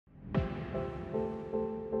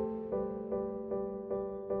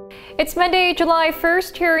It's Monday, July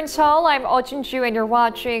 1st here in Seoul. I'm Ju and you're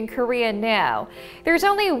watching Korea Now. There's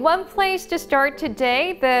only one place to start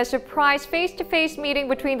today, the surprise face-to-face meeting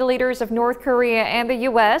between the leaders of North Korea and the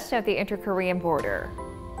U.S. at the inter-Korean border.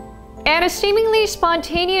 At a seemingly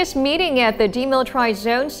spontaneous meeting at the demilitarized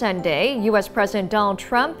zone Sunday, U.S. President Donald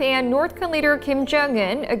Trump and North Korean leader Kim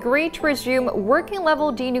Jong-un agreed to resume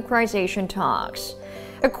working-level denuclearization talks.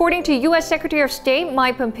 According to U.S. Secretary of State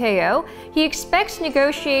Mike Pompeo, he expects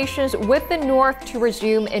negotiations with the North to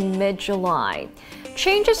resume in mid-July.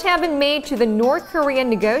 Changes have been made to the North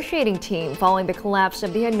Korean negotiating team following the collapse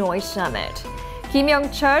of the Hanoi summit. Kim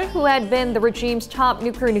Yong-chol, who had been the regime's top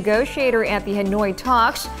nuclear negotiator at the Hanoi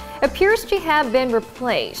talks, appears to have been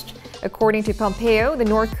replaced. According to Pompeo, the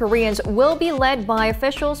North Koreans will be led by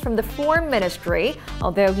officials from the Foreign Ministry,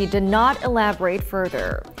 although he did not elaborate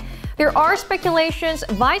further. There are speculations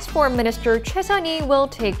Vice Foreign Minister Choi Sun-hee will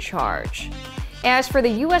take charge. As for the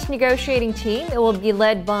U.S. negotiating team, it will be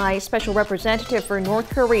led by Special Representative for North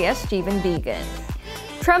Korea, Stephen Biegun.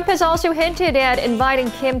 Trump has also hinted at inviting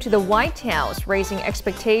Kim to the White House, raising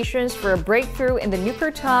expectations for a breakthrough in the nuclear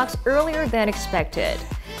talks earlier than expected.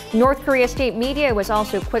 North Korea state media was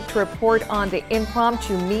also quick to report on the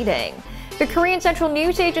impromptu meeting. The Korean Central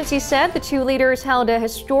News Agency said the two leaders held a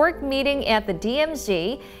historic meeting at the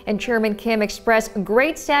DMZ, and Chairman Kim expressed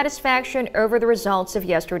great satisfaction over the results of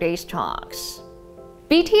yesterday's talks.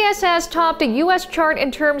 BTS has topped the U.S. chart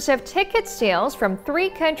in terms of ticket sales from 3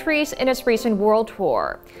 countries in its recent world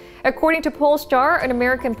tour. According to Pollstar, an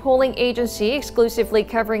American polling agency exclusively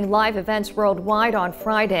covering live events worldwide on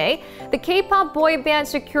Friday, the K-pop boy band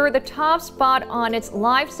secured the top spot on its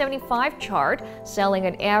Live 75 chart, selling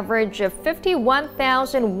an average of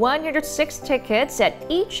 51,106 tickets at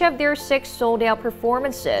each of their 6 sold-out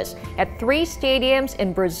performances at 3 stadiums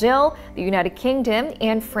in Brazil, the United Kingdom,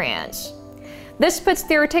 and France. This puts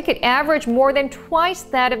their ticket average more than twice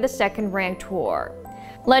that of the second-ranked tour.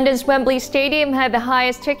 London's Wembley Stadium had the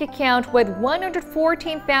highest ticket count with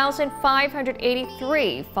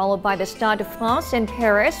 114,583, followed by the Stade de France in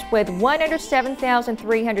Paris with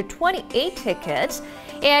 107,328 tickets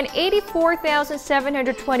and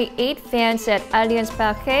 84,728 fans at Allianz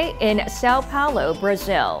Parque in Sao Paulo,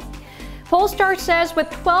 Brazil. Pollstar says with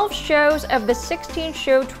 12 shows of the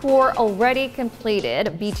 16-show tour already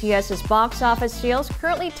completed, BTS's box office sales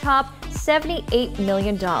currently top $78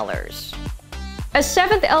 million. A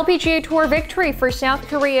 7th LPGA Tour victory for South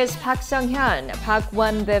Korea's Park Sung-hyun. Park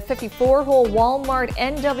won the 54-hole Walmart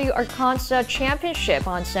NW Arkansas Championship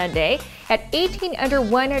on Sunday at 18 under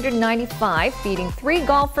 195, beating 3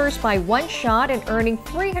 golfers by 1 shot and earning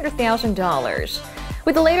 $300,000.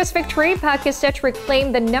 With the latest victory, Park is set to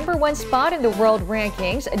reclaim the #1 spot in the world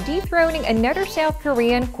rankings, dethroning another South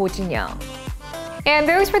Korean, Ko Jin-young. And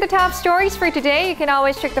those were the top stories for today. You can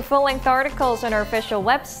always check the full-length articles on our official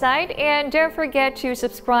website. And don't forget to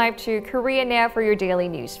subscribe to Korea Now for your daily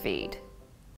news feed.